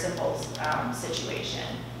very simple situation.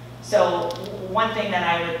 So one thing that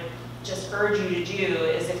I would just urge you to do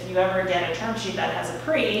is if you ever get a term sheet that has a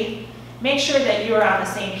pre, make sure that you are on the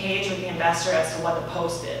same page with the investor as to what the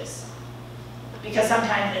post is. Because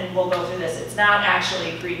sometimes, and we'll go through this, it's not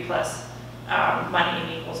actually pre plus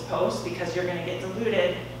money equals post because you're going to get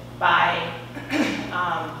diluted by,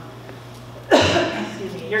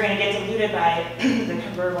 excuse me, you're going to get diluted by the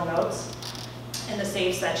convertible notes and the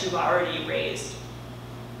safes that you've already raised.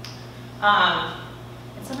 And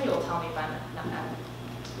somebody will tell me if I'm not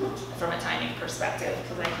from a timing perspective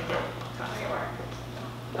because I can get coffee or,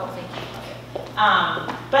 oh, thank you. Okay.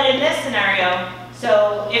 But in this scenario,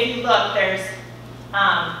 so if you look, there's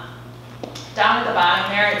down at the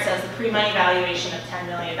bottom there, it says the pre-money valuation of $10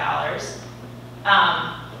 million.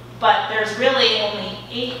 But there's really only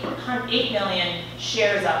 8 million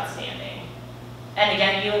shares outstanding. And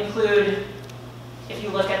again, you include, if you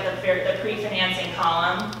look at the pre-financing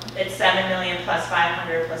column, it's 7 million plus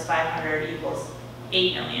 500 equals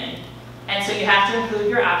 8 million. And so you have to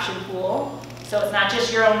include your option pool. So it's not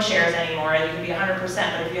just your own shares anymore. You can be 100%,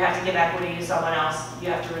 but if you have to give equity to someone else, you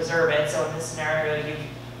have to reserve it. So in this scenario, you've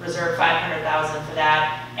reserved $500,000 for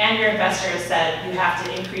that. And your investor has said you have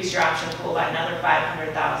to increase your option pool by another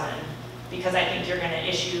 $500,000 because I think you're going to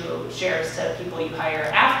issue shares to people you hire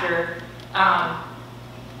after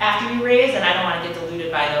you raise, and I don't want to get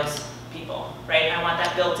diluted by those people, right? I want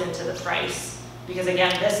that built into the price because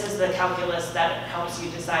again, this is the calculus that helps you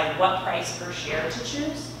decide what price per share to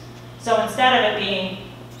choose. So instead of it being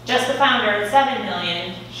just the founder at 7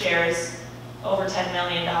 million shares over $10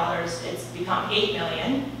 million, it's become 8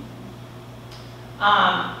 million.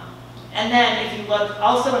 And then if you look,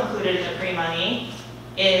 also included in the pre-money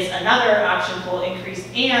is another option pool increase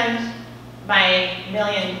and my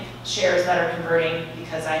million shares that are converting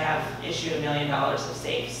because I have issued $1 million of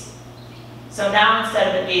safes. So now instead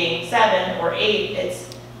of it being 7 or 8, it's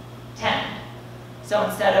 10. So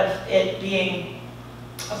instead of it being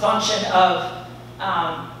a function of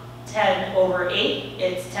 10 over 8,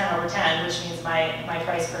 it's 10 over 10, which means my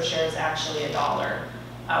price per share is actually $1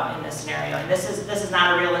 in this scenario. And this is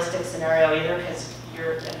not a realistic scenario either because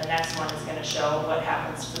and the next one is going to show what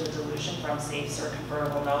happens to the dilution from safes or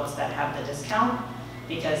convertible notes that have the discount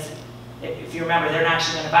because if you remember, they're not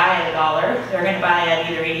actually going to buy at $1. They're going to buy at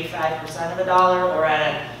either 85% of $1 or at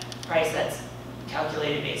a price that's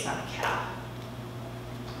calculated based on a cap.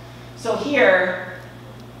 So here,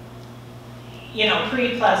 you know,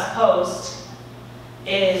 pre plus post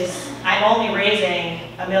is, I'm only raising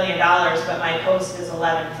 $1 million, but my post is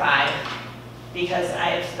 11.5 because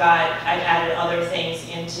I've added other things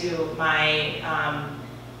into my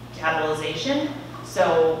capitalization.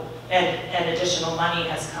 So, and additional money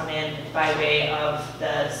has come in by way of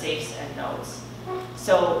the safes and notes.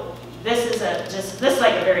 So this is this is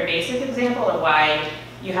like a very basic example of why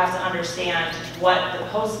you have to understand what the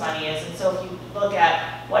post money is. And so if you look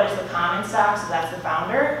at what is the common stock, so that's the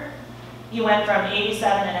founder, he went from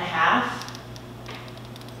 87.5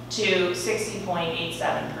 to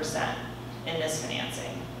 60.87% in this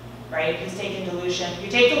financing, right? He's taking dilution. You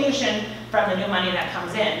take dilution from the new money that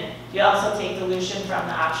comes in. You also take dilution from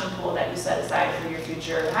the option pool that you set aside for your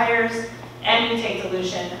future hires, and you take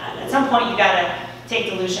dilution, at some point you gotta take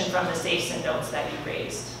dilution from the safes and notes that you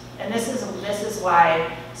raised. And this is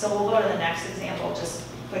why, so we'll go to the next example just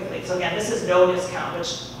quickly. So again, this is no discount,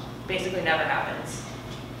 which basically never happens.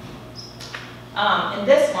 In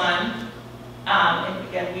this one, and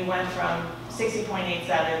again, we went from 60.87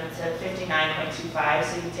 to 59.25,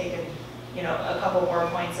 so you've taken, you know, a couple more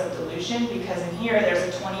points of dilution, because in here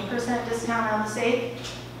there's a 20% discount on the safe.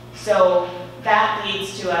 So that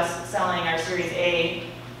leads to us selling our Series A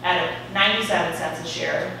at 97 cents a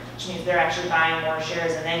share, which means they're actually buying more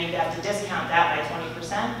shares, and then you have to discount that by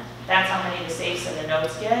 20%. That's how many the safes and the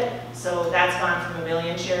notes get. So that's gone from 1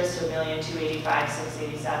 million shares to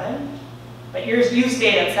 1,285,687. But you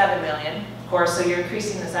stayed at 7 million, of course, so you're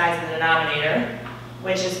increasing the size of the denominator,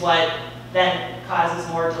 which is what then causes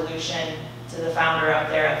more dilution to the founder up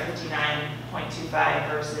there at 59.25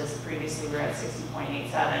 versus previously we were at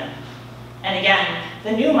 60.87. And again,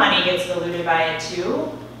 the new money gets diluted by it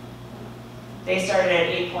too. They started at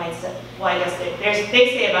 8 points. Well, I guess they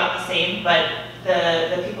stay about the same, but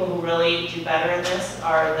the people who really do better at this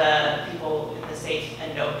are the people in the safe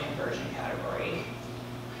and note conversion category.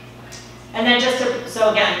 And then so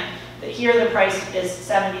again, here the price is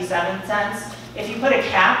 77 cents. If you put a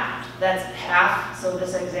cap, that's half. So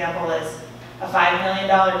this example is a $5 million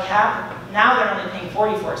cap. Now they're only paying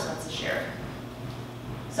 44 cents a share.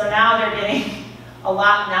 So now they're getting a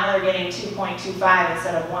lot. Now they're getting 2.25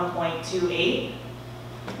 instead of 1.28,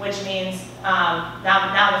 which means now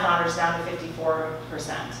the founder's down to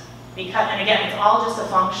 54%. And again, it's all just a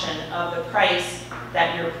function of the price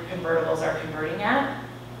that your convertibles are converting at.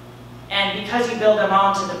 And because you build them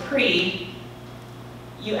onto the pre,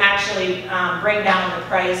 you actually bring down the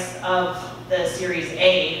price of the Series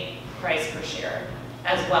A price per share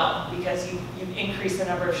as well, because you increase the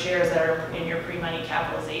number of shares that are in your pre-money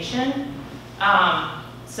capitalization.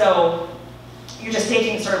 So you're just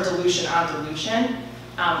taking sort of dilution on dilution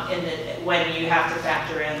when you have to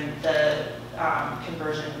factor in the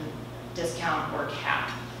conversion discount or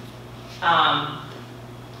cap.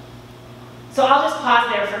 So I'll just pause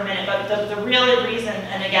there for a minute, but the real reason,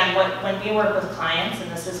 and again, when we work with clients,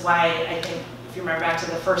 and this is why I think, if you remember back to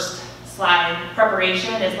the first slide,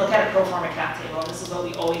 preparation is look at a pro forma cap table, and this is what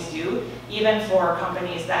we always do, even for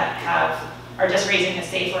companies that are just raising a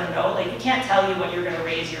safe or a note. Like, we can't tell you what you're going to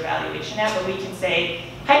raise your valuation at, but we can say,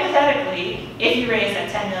 hypothetically, if you raise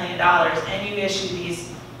at $10 million and you issue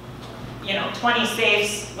these, 20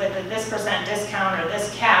 safes with this percent discount or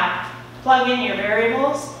this cap, plug in your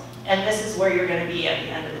variables, and this is where you're going to be at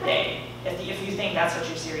the end of the day, if you think that's what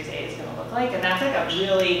your Series A is going to look like. And that's like a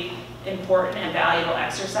really important and valuable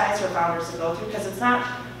exercise for founders to go through, because it's not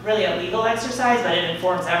really a legal exercise, but it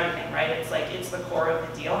informs everything, right? It's like, it's the core of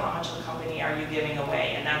the deal. How much of the company are you giving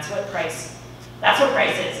away? And that's what price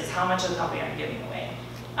is how much of the company are you giving away.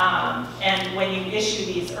 And when you issue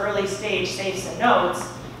these early stage safes and notes,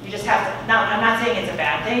 you just have to, now I'm not saying it's a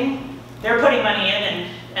bad thing. They're putting money in,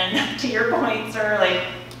 and to your point, sir, like,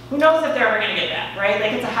 who knows if they're ever going to get that, right?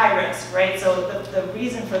 Like, it's a high risk, right? So the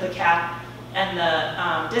reason for the cap and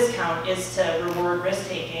the discount is to reward risk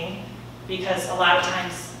taking, because a lot of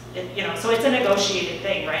times, so it's a negotiated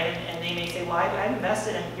thing, right? And they may say, well, I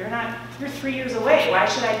invested, and you're 3 years away. Why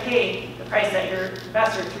should I pay the price that your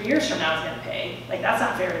investor 3 years from now is going to pay? Like, that's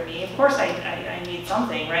not fair to me. Of course I need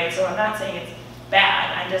something, right? So I'm not saying it's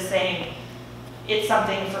bad. I'm just saying it's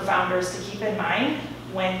something for founders to keep in mind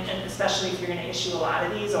and especially if you're going to issue a lot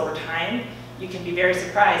of these over time. You can be very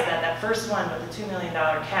surprised that that first one with the $2 million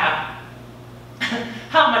cap,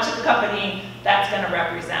 how much of the company that's going to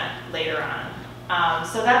represent later on.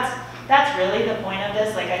 So that's that's really the point of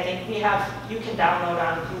this. Like, I think you can download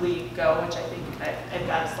on Cooley Go, which I think I've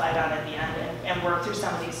got a slide on at the end, and work through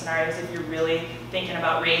some of these scenarios if you're really thinking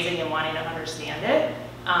about raising and wanting to understand it.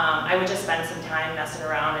 I would just spend some time messing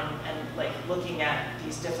around and like looking at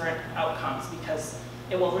these different outcomes, because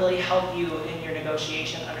it will really help you in your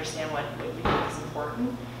negotiation understand what you think is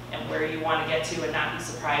important and where you want to get to, and not be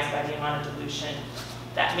surprised by the amount of dilution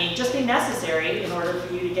that may just be necessary in order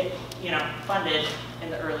for you to get, funded in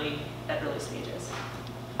the early stages.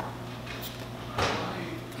 Why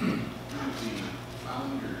do the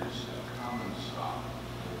founders have common stock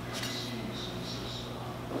that VCs insist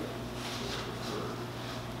on preferred?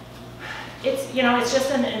 It's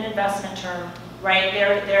just an investment term, right?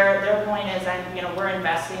 Their point is, we're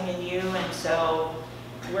investing in you, and so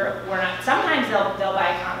we're not. Sometimes they'll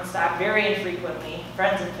buy common stock, very infrequently.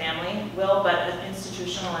 Friends and family will, but an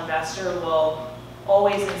institutional investor will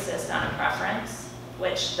always insist on a preference,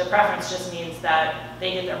 which the preference just means that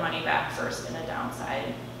they get their money back first in a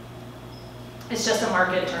downside. It's just a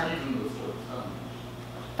market term. Even before founders.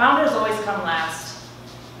 Founders always come last.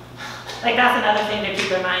 Like, that's another thing to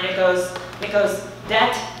keep in mind. It goes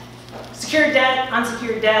debt, secured debt,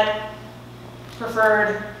 unsecured debt,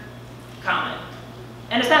 preferred, common.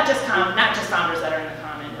 And it's not just founders that are in the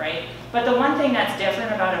common, right? But the one thing that's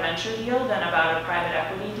different about a venture deal than about a private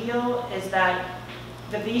equity deal is that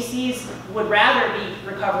the VCs would rather be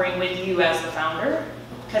recovering with you as the founder,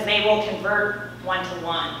 because they will convert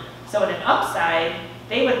 1-to-1. So in an upside,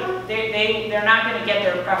 they're not going to get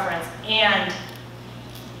their preference and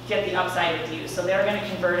get the upside with you. So they're going to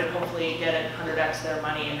convert and hopefully get it 100x their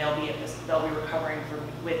money, and they'll be recovering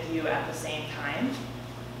with you at the same time.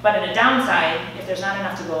 But in a downside, if there's not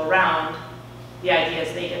enough to go around, the idea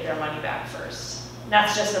is they get their money back first. And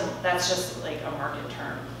that's just like a market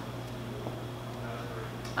term.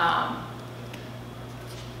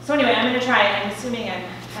 So anyway, I'm going to try. I'm assuming I'm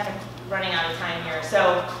kind of running out of time here.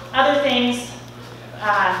 So other things,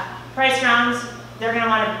 price rounds. They're going to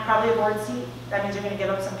want probably a board seat. That means you're going to give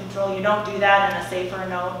up some control. You don't do that in a safer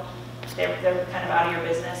note. They're kind of out of your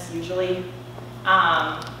business usually.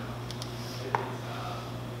 On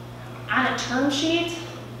a term sheet,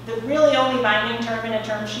 the really only binding term in a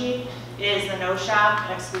term sheet is the no-shop,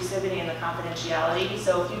 exclusivity, and the confidentiality.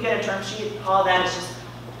 So if you get a term sheet, all that is just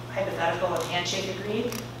hypothetical and handshake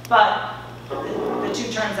agreed. But the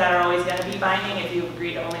two terms that are always going to be binding, if you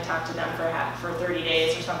agree to only talk to them for 30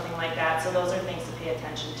 days or something like that. So those are things to pay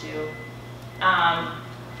attention to.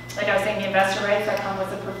 Like I was saying, the investor rights that come with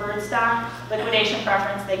the preferred stock, liquidation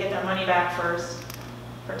preference, they get their money back first.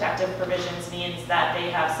 Protective provisions means that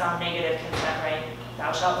they have some negative consent right.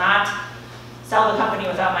 Thou shalt not sell the company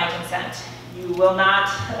without my consent. You will not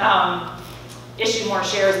issue more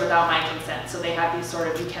shares without my consent. So they have these sort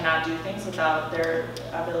of, you cannot do things without their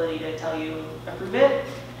ability to tell you approve it.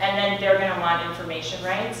 And then they're going to want information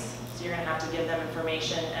rights. So you're going to have to give them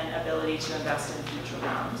information and ability to invest in future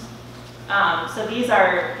rounds. So these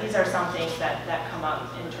are some things that come up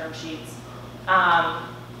in term sheets.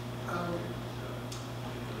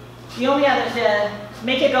 The only other, to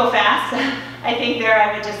make it go fast, I think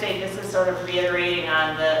I would just say this is sort of reiterating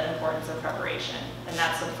on the importance of preparation. And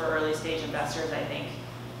that's for early stage investors, I think,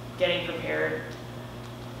 getting prepared.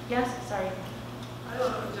 Yes, sorry. I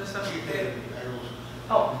don't know, just something.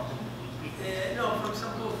 Oh. No, for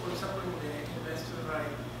example, in the investor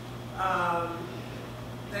right,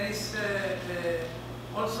 there is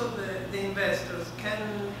also the investors can,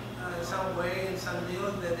 in some way, in some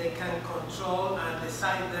deals, that they can control and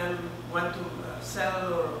decide them when to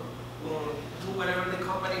sell or do whatever the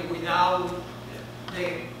company without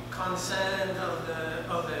the consent of the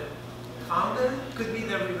founder. Could be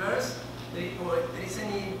the reverse. There is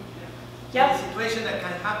any situation that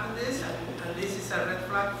can happen this, and this is a red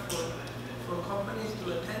flag for companies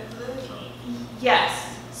to attend to this? Or?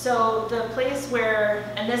 Yes. So the place where,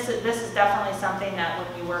 and this is definitely something that when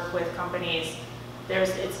we work with companies,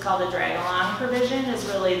 it's called a drag along provision, is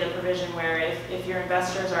really the provision where if your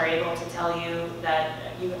investors are able to tell you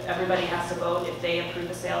that everybody has to vote if they approve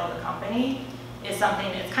the sale of the company, is something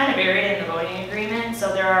that's kind of buried in the voting agreement.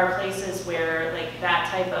 So there are places where like that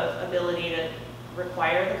type of ability to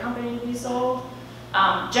require the company to be sold.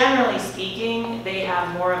 Generally speaking, they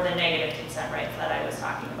have more of the negative consent rights that I was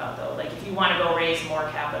talking about though. Like if you want to go raise more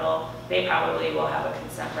capital, they probably will have a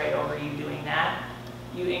consent right over you doing that.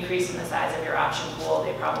 You increase in the size of your option pool,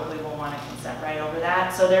 they probably will want a consent right over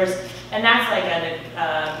that. So there's a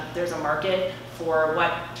market for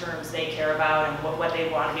what terms they care about and what they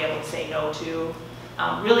want to be able to say no to.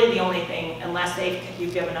 Really the only thing, unless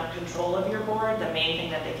you've given up control of your board, the main thing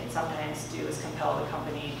that they can sometimes do is compel the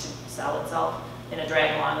company to sell itself in a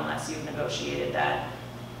drag along unless you've negotiated that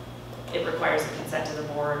it requires the consent of the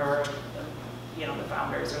board or the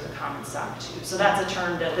founders or the common stock too. So that's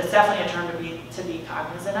that's definitely a term to be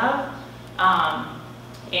cognizant of.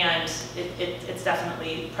 And it's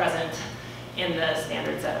definitely present in the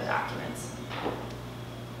standard set of documents.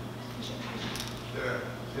 There are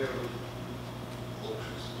several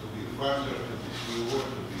options: to be funder, to be CEO, to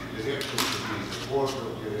be director, to be the board of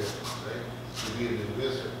directors, right? To be an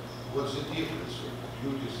investor. What's the difference of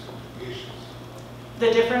duties and obligations?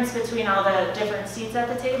 The difference between all the different seats at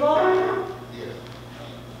the table? Yes.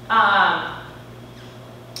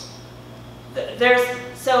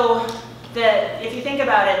 If you think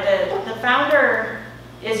about it, the founder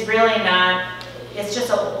is really not, it's just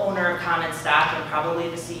an owner of common stock and probably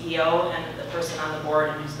the CEO and the person on the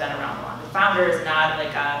board who's been around long. The founder is not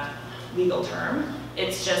like a legal term.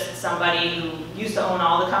 It's just somebody who used to own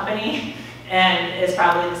all the company and is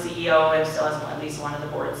probably the CEO and still has at least one of the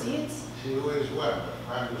board seats. CEO is one, but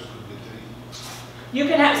founders could be three. You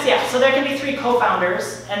can have, yeah, so there can be 3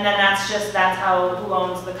 co-founders, and then that's how, who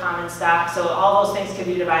owns the common stock. So all those things can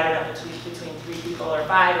be divided up between 3 people or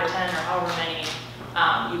 5 or 10 or however many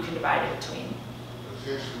you can divide it between.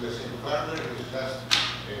 Essentially, the same founder is just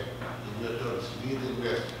investor's lead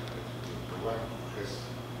investor. The one who has.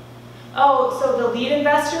 Oh, so the lead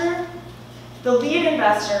investor? The lead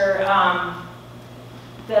investor,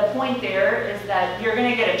 the point there is that you're going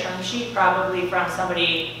to get a term sheet probably from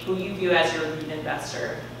somebody who you view as your lead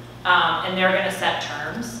investor, and they're going to set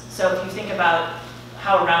terms. So if you think about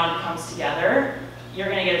how a round comes together, you're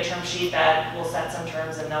going to get a term sheet that will set some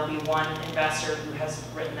terms, and there'll be one investor who has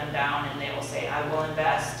written them down, and they will say, I will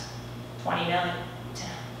invest 20 million,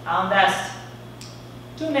 I'll invest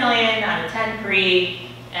 2 million on a 10 pre,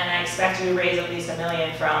 and I expect to raise at least $1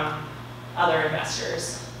 million from other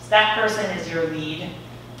investors. So that person is your lead.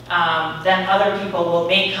 Then other people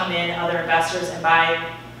may come in, other investors, and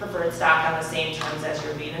buy preferred stock on the same terms as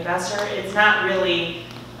your lead investor. It's not really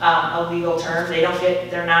a legal term.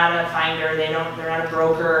 They're not a finder. They're not a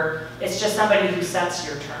broker. It's just somebody who sets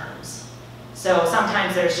your terms. So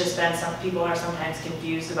sometimes there's just been some people are sometimes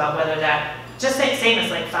confused about whether that, just same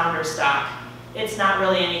as like founder stock. It's not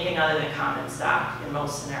really anything other than common stock in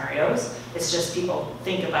most scenarios. It's just people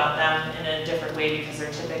think about them in a different way because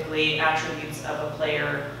they're typically attributes of a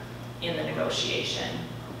player in the negotiation.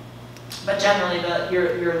 But generally,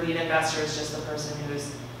 your lead investor is just the person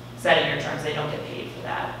who's setting your terms. They don't get paid for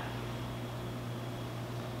that.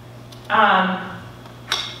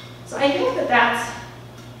 So I think that's,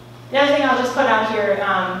 the other thing I'll just put out here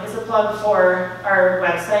is a plug for our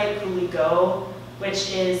website, Cooley Go,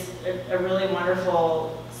 which is a really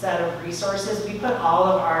wonderful set of resources. We put all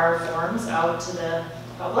of our forms out to the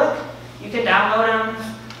public. You can download them.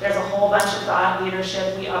 There's a whole bunch of thought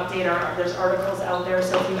leadership. We update there's articles out there.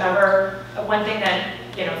 So if you ever, one thing that,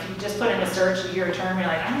 if you just put in a search of your term, you're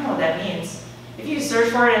like, I don't know what that means. If you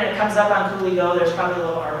search for it and it comes up on Cooley Go, there's probably a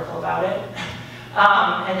little article about it.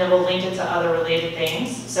 And then we'll link it to other related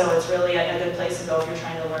things. So it's really a good place to go if you're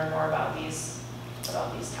trying to learn more about these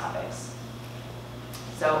topics.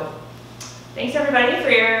 So thanks everybody for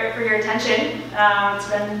your attention.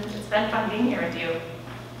 It's been fun being here with you.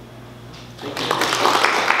 Thank you.